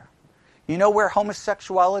don't care. You know where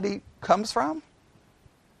homosexuality comes from?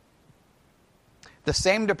 The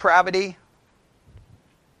same depravity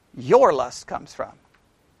your lust comes from.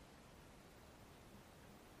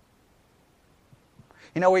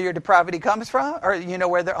 You know where your depravity comes from? Or you know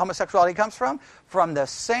where the homosexuality comes from? From the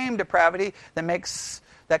same depravity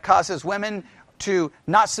that causes women to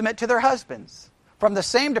not submit to their husbands. From the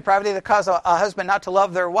same depravity that causes a husband not to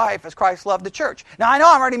love their wife as Christ loved the church. Now, I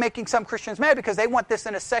know I'm already making some Christians mad because they want this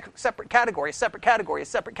in a separate category, a separate category, a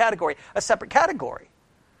separate category, a separate category.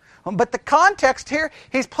 But the context here,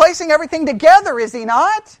 he's placing everything together, is he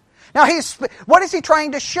not? Now, what is he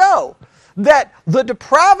trying to show? That the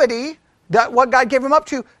depravity, that what God gave him up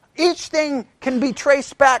to, each thing can be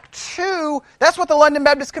traced back to, that's what the London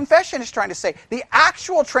Baptist Confession is trying to say. The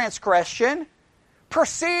actual transgression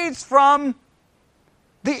proceeds from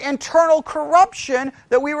the internal corruption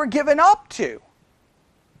that we were given up to.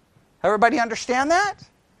 Everybody understand that?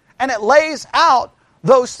 And it lays out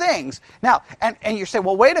those things. Now, and you say,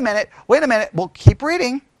 well, wait a minute. We'll keep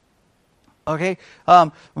reading. Okay.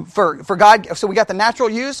 For God, so we got the natural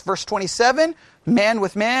use, verse 27, men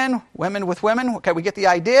with men, women with women. Okay, we get the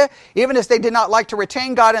idea. Even as they did not like to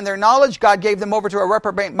retain God in their knowledge, God gave them over to a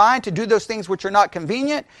reprobate mind to do those things which are not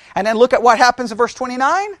convenient. And then look at what happens in verse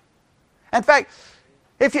 29. In fact,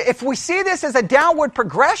 if we see this as a downward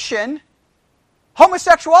progression,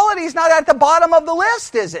 homosexuality is not at the bottom of the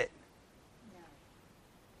list, is it?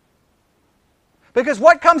 Because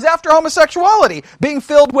what comes after homosexuality? Being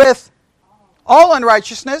filled with all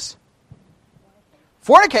unrighteousness,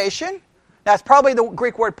 fornication. That's probably the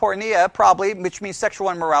Greek word porneia, which means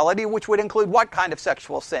sexual immorality, which would include what kind of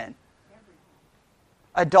sexual sin?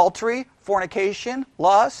 Adultery, fornication,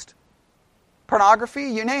 lust, pornography,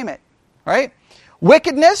 you name it. Right?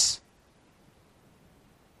 Wickedness.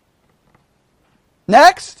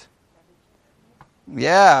 Next.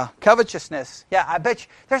 Yeah, covetousness. Yeah, I bet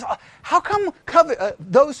you. How come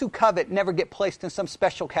those who covet never get placed in some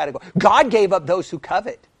special category? God gave up those who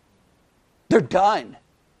covet. They're done.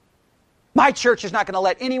 My church is not going to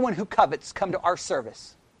let anyone who covets come to our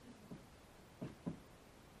service.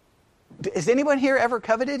 Has anyone here ever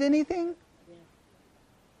coveted anything?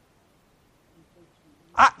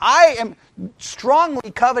 I am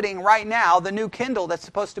strongly coveting right now the new Kindle that's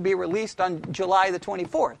supposed to be released on July the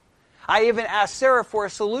 24th. I even asked Sarah for a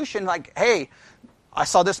solution like, hey, I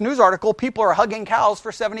saw this news article, people are hugging cows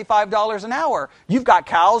for $75 an hour. You've got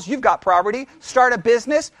cows, you've got property, start a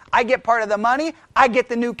business, I get part of the money, I get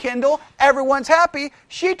the new Kindle, everyone's happy.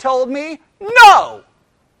 She told me, no!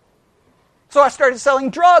 So I started selling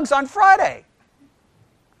drugs on Friday.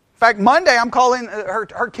 In fact, Monday I'm calling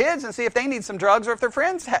her kids and see if they need some drugs or if their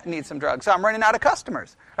friends need some drugs. So I'm running out of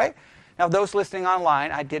customers, right? Now, those listening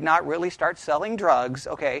online, I did not really start selling drugs,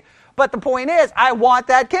 okay? But the point is, I want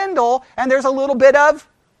that Kindle, and there's a little bit of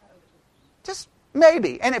just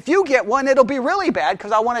maybe. And if you get one, it'll be really bad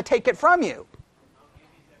because I want to take it from you.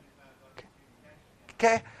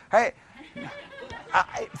 Okay? All right?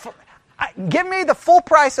 Give me the full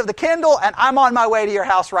price of the Kindle, and I'm on my way to your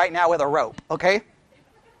house right now with a rope, okay?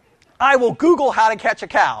 I will Google how to catch a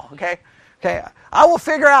cow, okay? Okay, I will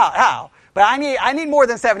figure out how. But I need more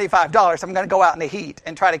than $75. I'm going to go out in the heat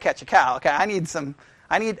and try to catch a cow. Okay, I need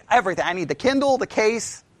everything. I need the Kindle, the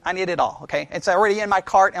case. I need it all. Okay, it's already in my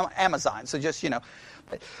cart on Amazon. So just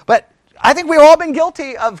but I think we've all been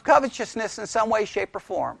guilty of covetousness in some way, shape, or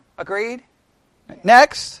form. Agreed?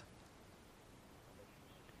 Next,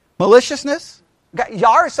 maliciousness. Y'all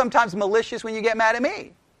are sometimes malicious when you get mad at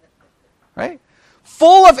me, right?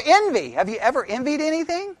 Full of envy. Have you ever envied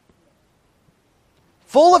anything?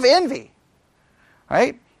 Full of envy,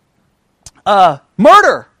 right?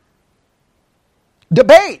 Murder,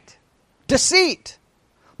 debate, deceit,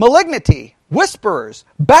 malignity, whisperers,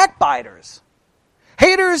 backbiters,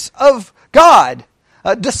 haters of God,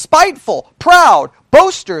 despiteful, proud,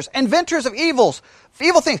 boasters, inventors of evil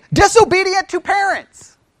things, disobedient to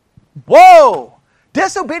parents. Whoa!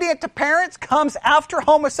 Disobedient to parents comes after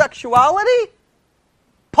homosexuality?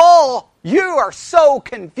 Paul, you are so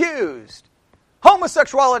confused.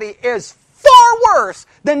 Homosexuality is far worse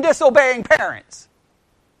than disobeying parents.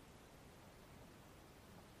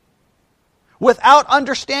 Without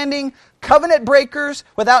understanding, covenant breakers,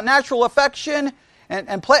 without natural affection, and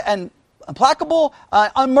implacable,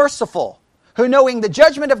 unmerciful, who knowing the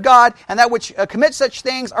judgment of God and that which commit such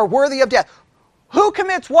things are worthy of death. Who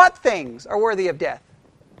commits what things are worthy of death?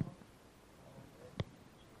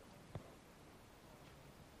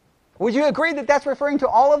 Would you agree that that's referring to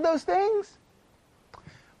all of those things?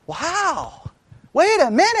 Wow. Wait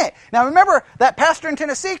a minute. Now remember that pastor in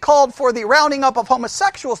Tennessee called for the rounding up of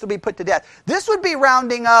homosexuals to be put to death. This would be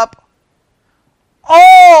rounding up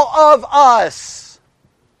all of us.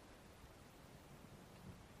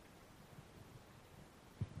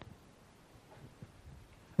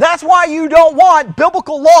 That's why you don't want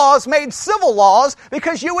biblical laws made civil laws,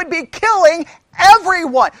 because you would be killing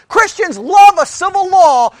everyone. Christians love a civil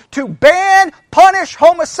law to ban, punish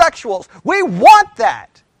homosexuals. We want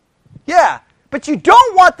that. Yeah, but you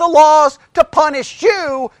don't want the laws to punish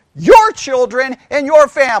you, your children, and your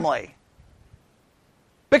family.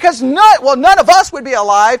 Because none of us would be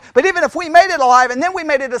alive, but even if we made it alive and then we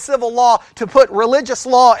made it a civil law to put religious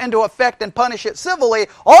law into effect and punish it civilly,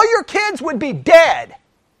 all your kids would be dead.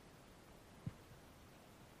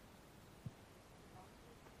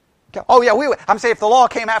 Oh yeah, I'm saying if the law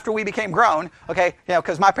came after we became grown, okay,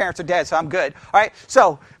 because my parents are dead, so I'm good. All right,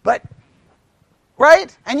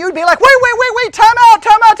 right? And you'd be like, wait, time out,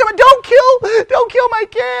 don't kill my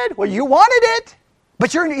kid. Well, you wanted it,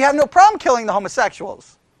 but you have no problem killing the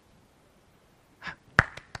homosexuals.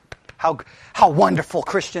 How wonderful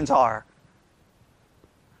Christians are.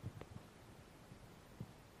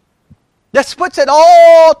 This puts it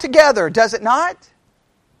all together, does it not?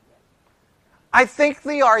 I think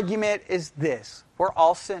the argument is this. We're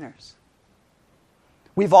all sinners.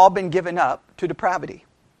 We've all been given up to depravity.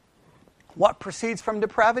 What proceeds from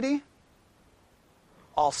depravity?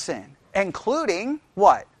 All sin. Including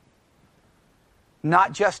what?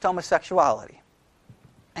 Not just homosexuality.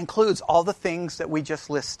 Includes all the things that we just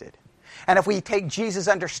listed. And if we take Jesus'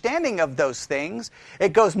 understanding of those things,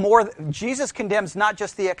 it goes more. Jesus condemns not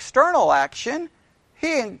just the external action,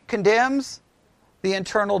 he condemns the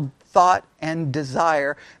internal thought and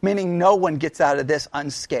desire, meaning no one gets out of this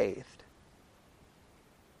unscathed.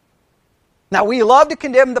 Now, we love to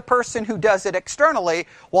condemn the person who does it externally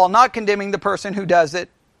while not condemning the person who does it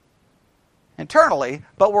internally,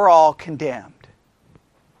 but we're all condemned.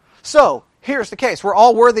 So, here's the case. We're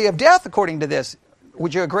all worthy of death according to this.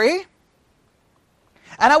 Would you agree?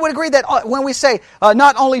 And I would agree that when we say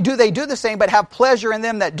not only do they do the same, but have pleasure in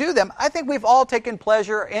them that do them, I think we've all taken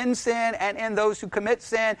pleasure in sin and in those who commit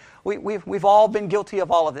sin. We've all been guilty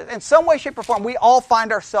of all of this. In some way, shape, or form, we all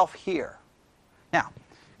find ourselves here. Now,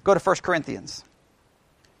 go to 1 Corinthians.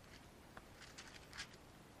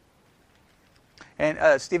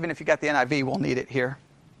 And Stephen, if you got the NIV, we'll need it here.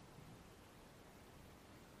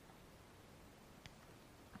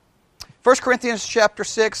 1 Corinthians chapter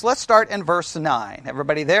 6, let's start in verse 9.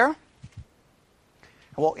 Everybody there? And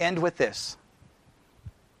we'll end with this.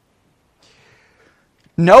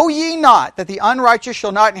 Know ye not that the unrighteous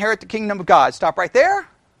shall not inherit the kingdom of God? Stop right there.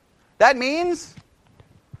 That means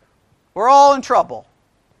we're all in trouble.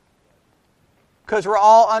 Because we're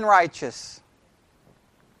all unrighteous.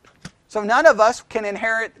 So none of us can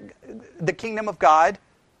inherit the kingdom of God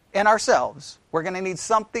in ourselves. We're going to need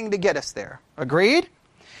something to get us there. Agreed?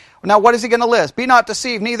 Now, what is he going to list? Be not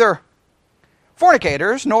deceived, neither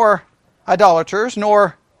fornicators, nor idolaters,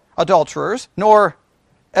 nor adulterers, nor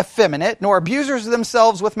effeminate, nor abusers of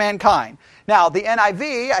themselves with mankind. Now, the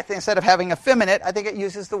NIV, I think instead of having effeminate, I think it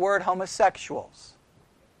uses the word homosexuals.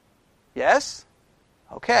 Yes?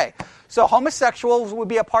 Okay, so homosexuals would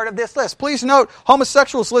be a part of this list. Please note,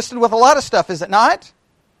 homosexuals listed with a lot of stuff, is it not?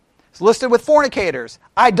 It's listed with fornicators,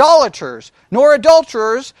 idolaters, nor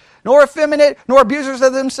adulterers, nor effeminate, nor abusers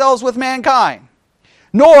of themselves with mankind,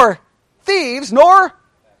 nor thieves, nor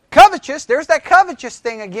covetous. There's that covetous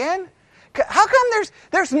thing again. How come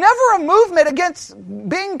there's never a movement against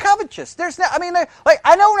being covetous?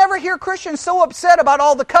 I don't ever hear Christians so upset about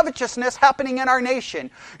all the covetousness happening in our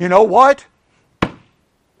nation. You know what?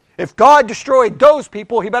 If God destroyed those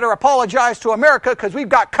people, He better apologize to America because we've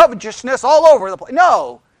got covetousness all over the place.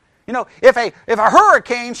 No. If a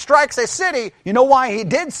hurricane strikes a city, you know why He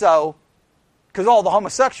did so? Because all the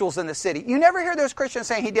homosexuals in the city. You never hear those Christians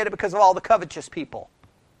saying He did it because of all the covetous people.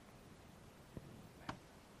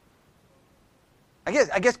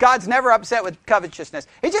 I guess God's never upset with covetousness.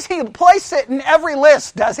 He placed it in every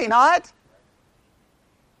list, does He not?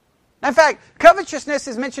 In fact, covetousness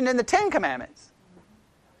is mentioned in the Ten Commandments.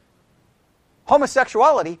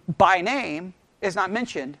 Homosexuality, by name, is not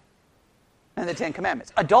mentioned in the Ten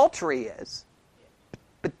Commandments. Adultery is.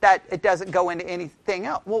 But that it doesn't go into anything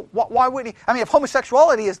else. Well, why would He? If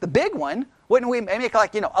homosexuality is the big one, wouldn't we make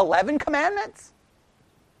 11 commandments?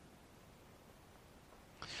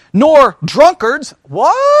 Nor drunkards.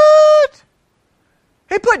 What?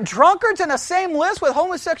 He put drunkards in the same list with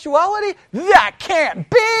homosexuality? That can't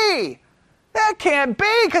be. That can't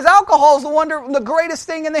be, because alcohol is the greatest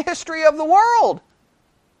thing in the history of the world.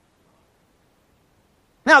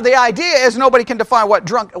 Now, the idea is nobody can define what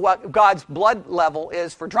God's blood level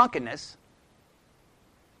is for drunkenness.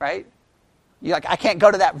 Right? I can't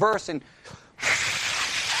go to that verse and...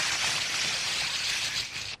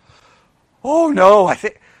 Oh no, I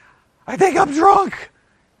think I'm drunk.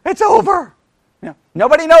 It's over.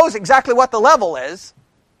 Nobody knows exactly what the level is.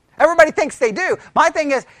 Everybody thinks they do. My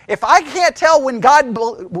thing is, if I can't tell when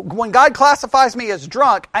God classifies me as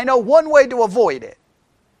drunk, I know one way to avoid it.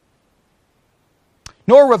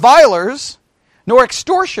 Nor revilers, nor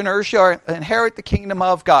extortioners shall inherit the kingdom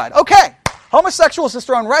of God. Okay, homosexuals is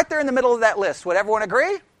thrown right there in the middle of that list. Would everyone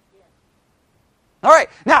agree? All right,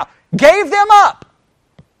 now, gave them up.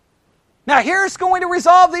 Now, here's going to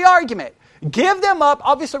resolve the argument. Give them up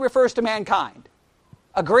obviously refers to mankind.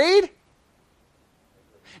 Agreed?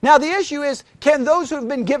 Now, the issue is, can those who have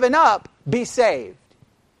been given up be saved?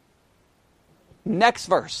 Next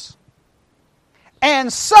verse.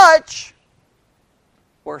 And such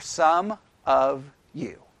were some of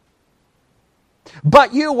you.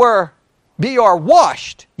 But ye are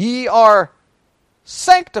washed, ye are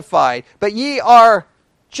sanctified, but ye are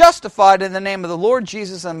justified in the name of the Lord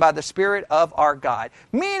Jesus and by the Spirit of our God.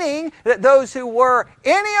 Meaning that those who were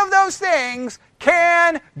any of those things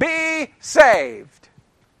can be saved.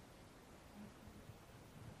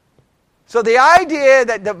 So the idea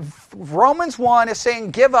that the Romans 1 is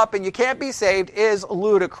saying give up and you can't be saved is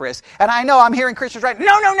ludicrous. And I know I'm hearing Christians right,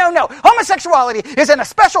 no. Homosexuality is in a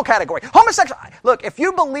special category. Look, if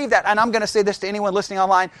you believe that, and I'm going to say this to anyone listening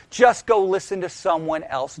online, just go listen to someone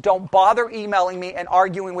else. Don't bother emailing me and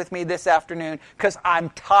arguing with me this afternoon, because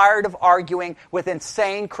I'm tired of arguing with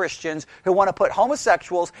insane Christians who want to put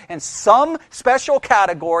homosexuals in some special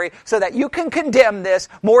category so that you can condemn this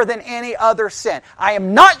more than any other sin. I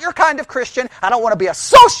am not your kind of Christian. I don't want to be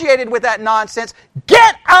associated with that nonsense.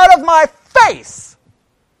 Get out of my face.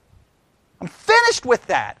 I'm finished with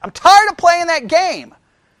that. I'm tired of playing that game.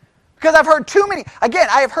 Because I've heard too many. Again,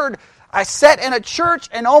 I sat in a church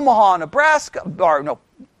in Omaha, Nebraska,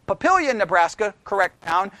 Papillion, Nebraska, correct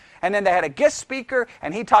town, and then they had a guest speaker,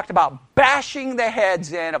 and he talked about bashing the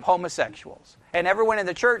heads in of homosexuals. And everyone in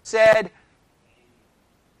the church said,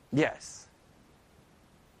 yes.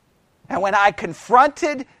 And when I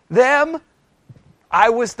confronted them, I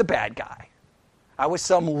was the bad guy. I was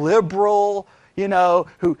some liberal,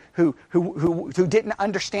 who didn't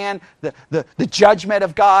understand the judgment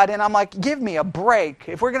of God. And I'm like, give me a break.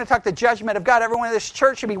 If we're going to talk the judgment of God, everyone in this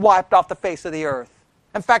church should be wiped off the face of the earth.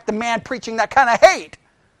 In fact, the man preaching that kind of hate.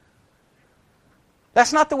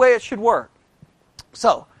 That's not the way it should work.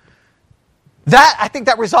 So, I think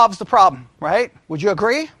that resolves the problem, right? Would you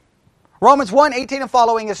agree? Romans 1:18 and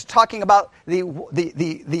following is talking about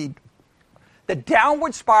the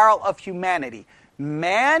downward spiral of humanity.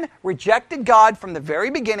 Man rejected God from the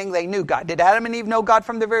very beginning. They knew God. Did Adam and Eve know God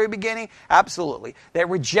from the very beginning? Absolutely. They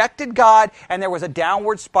rejected God, and there was a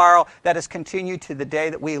downward spiral that has continued to the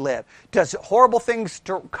day that we live. Does horrible things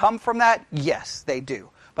come from that? Yes, they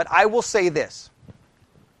do. But I will say this.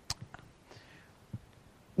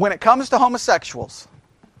 When it comes to homosexuals,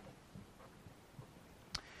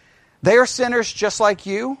 they are sinners just like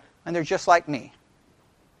you, and they're just like me.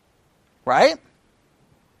 Right?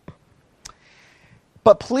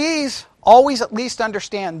 But please always at least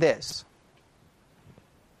understand this.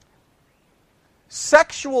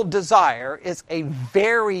 Sexual desire is a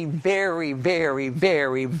very, very, very,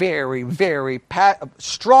 very, very, very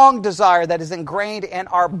strong desire that is ingrained in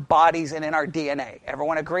our bodies and in our DNA.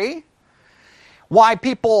 Everyone agree? Why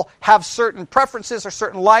people have certain preferences or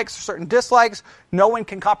certain likes or certain dislikes, no one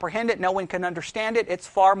can comprehend it, no one can understand it. It's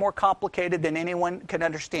far more complicated than anyone can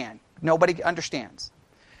understand. Nobody understands.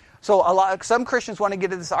 So some Christians want to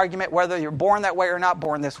get into this argument whether you're born that way or not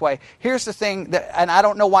born this way. Here's the thing, and I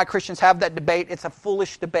don't know why Christians have that debate. It's a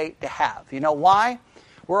foolish debate to have. You know why?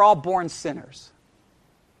 We're all born sinners.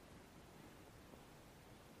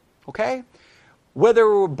 Okay? Whether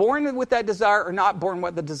we're born with that desire or not born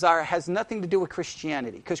with the desire has nothing to do with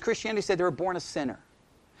Christianity. Because Christianity said they were born a sinner.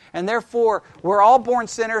 And therefore, we're all born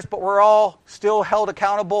sinners, but we're all still held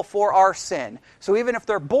accountable for our sin. So even if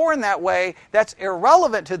they're born that way, that's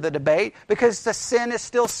irrelevant to the debate because the sin is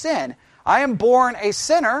still sin. I am born a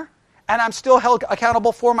sinner, and I'm still held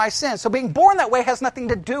accountable for my sin. So being born that way has nothing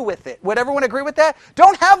to do with it. Would everyone agree with that?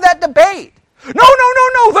 Don't have that debate.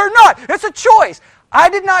 No, they're not. It's a choice. I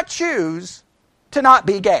did not choose to not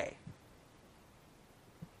be gay.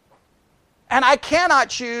 And I cannot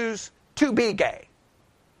choose to be gay.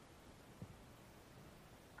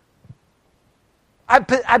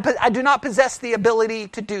 I do not possess the ability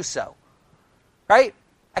to do so. Right?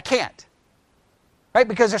 I can't. Right?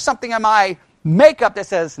 Because there's something in my makeup that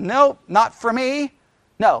says, no, not for me.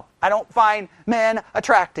 No, I don't find men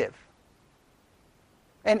attractive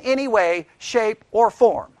in any way, shape, or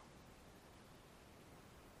form.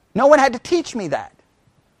 No one had to teach me that.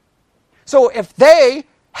 So if they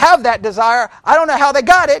have that desire, I don't know how they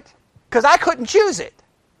got it, because I couldn't choose it.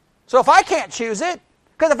 So if I can't choose it,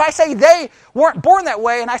 because if I say they weren't born that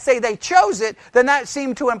way and I say they chose it, then that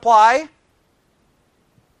seemed to imply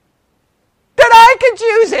that I can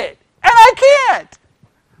choose it, and I can't.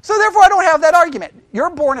 So therefore I don't have that argument.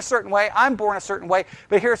 You're born a certain way, I'm born a certain way,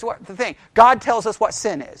 but here's what the thing. God tells us what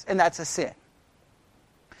sin is, and that's a sin.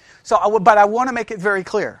 But I want to make it very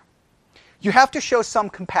clear. You have to show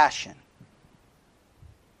some compassion.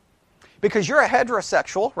 Because you're a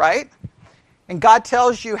heterosexual, right? And God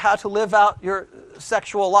tells you how to live out your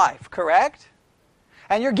sexual life, correct?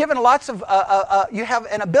 And you're given lots of, you have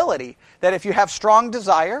an ability that if you have strong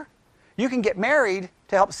desire, you can get married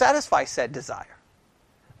to help satisfy said desire.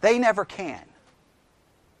 They never can.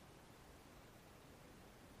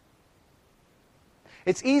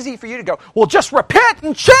 It's easy for you to go, well, just repent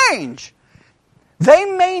and change. They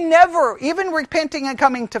may never, even repenting and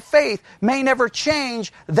coming to faith, may never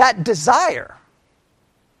change that desire.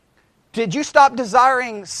 Did you stop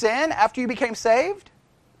desiring sin after you became saved?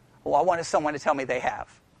 Well, I wanted someone to tell me they have.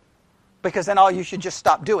 Because then you should just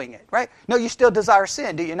stop doing it, right? No, you still desire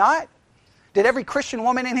sin, do you not? Did every Christian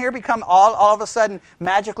woman in here become all of a sudden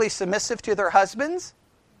magically submissive to their husbands?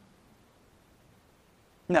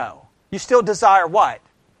 No. You still desire what?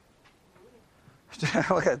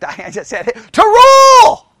 Diane just said it. To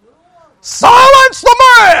rule! Silence the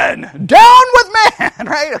man! Down with man!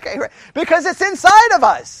 Right? Okay, right. Because it's inside of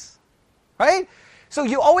us. Right? So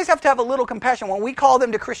you always have to have a little compassion. When we call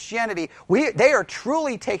them to Christianity, they are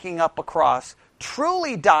truly taking up a cross,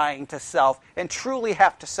 truly dying to self, and truly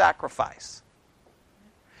have to sacrifice.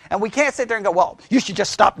 And we can't sit there and go, well, you should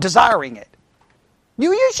just stop desiring it.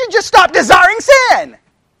 You should just stop desiring sin.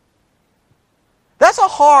 That's a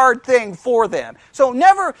hard thing for them. So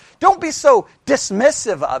don't be so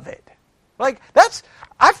dismissive of it.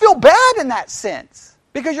 I feel bad in that sense.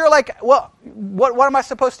 Because you're like, well, what am I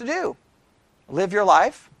supposed to do? Live your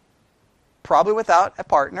life, probably without a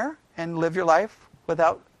partner, and live your life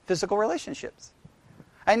without physical relationships.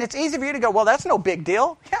 And it's easy for you to go, well, that's no big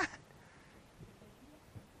deal.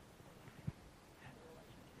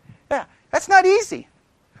 Yeah, that's not easy.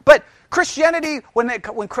 But Christianity, when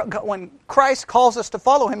Christ calls us to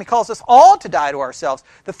follow Him, He calls us all to die to ourselves.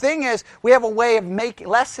 The thing is, we have a way of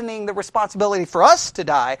lessening the responsibility for us to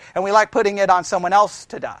die, and we like putting it on someone else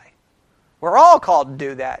to die. We're all called to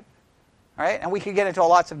do that. All right? And we can get into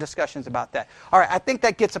lots of discussions about that. All right, I think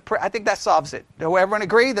that solves it. Do everyone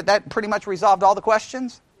agree that pretty much resolved all the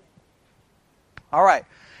questions? All right.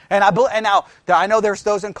 And now, I know there's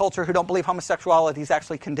those in culture who don't believe homosexuality is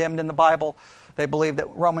actually condemned in the Bible. They believe that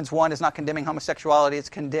Romans 1 is not condemning homosexuality. It's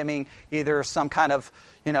condemning either some kind of,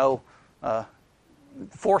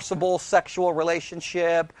 forcible sexual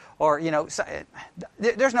relationship or,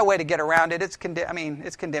 there's no way to get around it. It's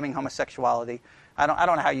condemning homosexuality. I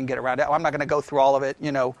don't know how you can get around it. I'm not going to go through all of it,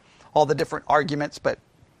 all the different arguments, but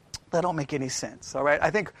that don't make any sense, all right?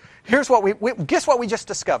 I think, guess what we just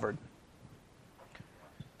discovered?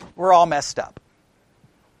 We're all messed up.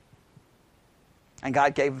 And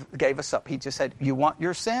God gave us up. He just said, you want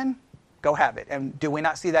your sin? Go have it. And do we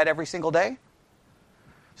not see that every single day?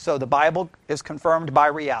 So the Bible is confirmed by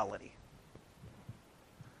reality.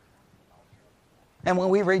 And when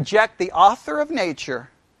we reject the author of nature,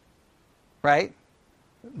 right,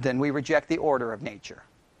 then we reject the order of nature.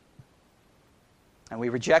 And we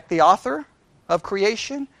reject the author of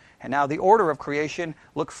creation, and now the order of creation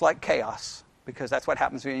looks like chaos, because that's what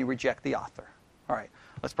happens when you reject the author. All right,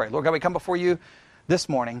 let's pray. Lord God, we come before you this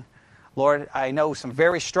morning. Lord, I know some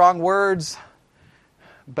very strong words,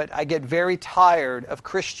 but I get very tired of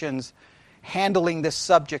Christians handling this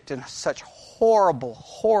subject in such horrible,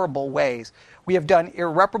 horrible ways. We have done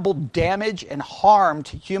irreparable damage and harm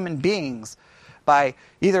to human beings by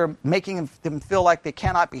either making them feel like they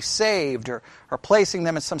cannot be saved, or placing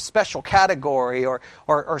them in some special category,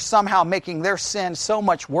 or somehow making their sin so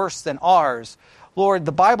much worse than ours. Lord,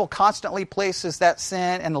 the Bible constantly places that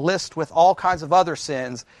sin in a list with all kinds of other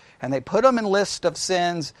sins, and they put them in a list of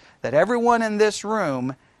sins that everyone in this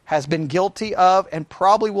room has been guilty of and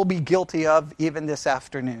probably will be guilty of even this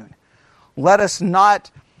afternoon. Let us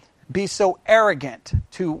not be so arrogant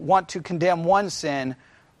to want to condemn one sin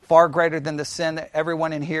far greater than the sin that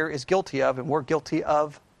everyone in here is guilty of, and we're guilty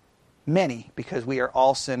of many because we are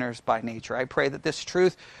all sinners by nature. I pray that this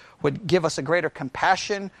truth would give us a greater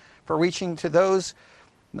compassion for reaching to those.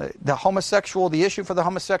 The homosexual, the issue for the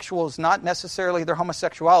homosexual is not necessarily their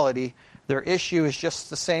homosexuality. Their issue is just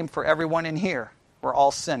the same for everyone in here. We're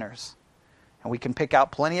all sinners. And we can pick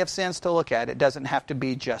out plenty of sins to look at. It doesn't have to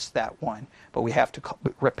be just that one. But we have to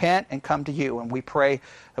repent and come to you. And we pray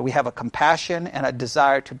that we have a compassion and a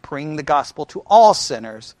desire to bring the gospel to all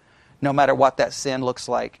sinners, no matter what that sin looks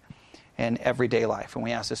like in everyday life. And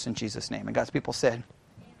we ask this in Jesus' name. And God's people said,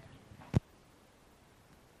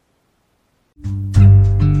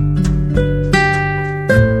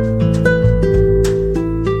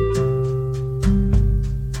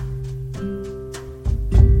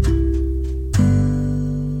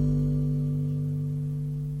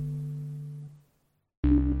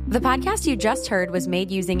 The podcast you just heard was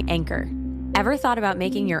made using Anchor. Ever thought about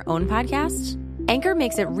making your own podcast? Anchor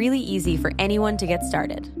makes it really easy for anyone to get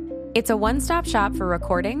started. It's a one-stop shop for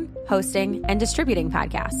recording, hosting, and distributing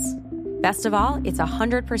podcasts. Best of all, it's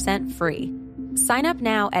 100% free. Sign up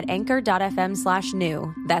now at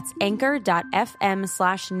anchor.fm/new. That's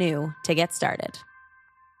anchor.fm/new to get started.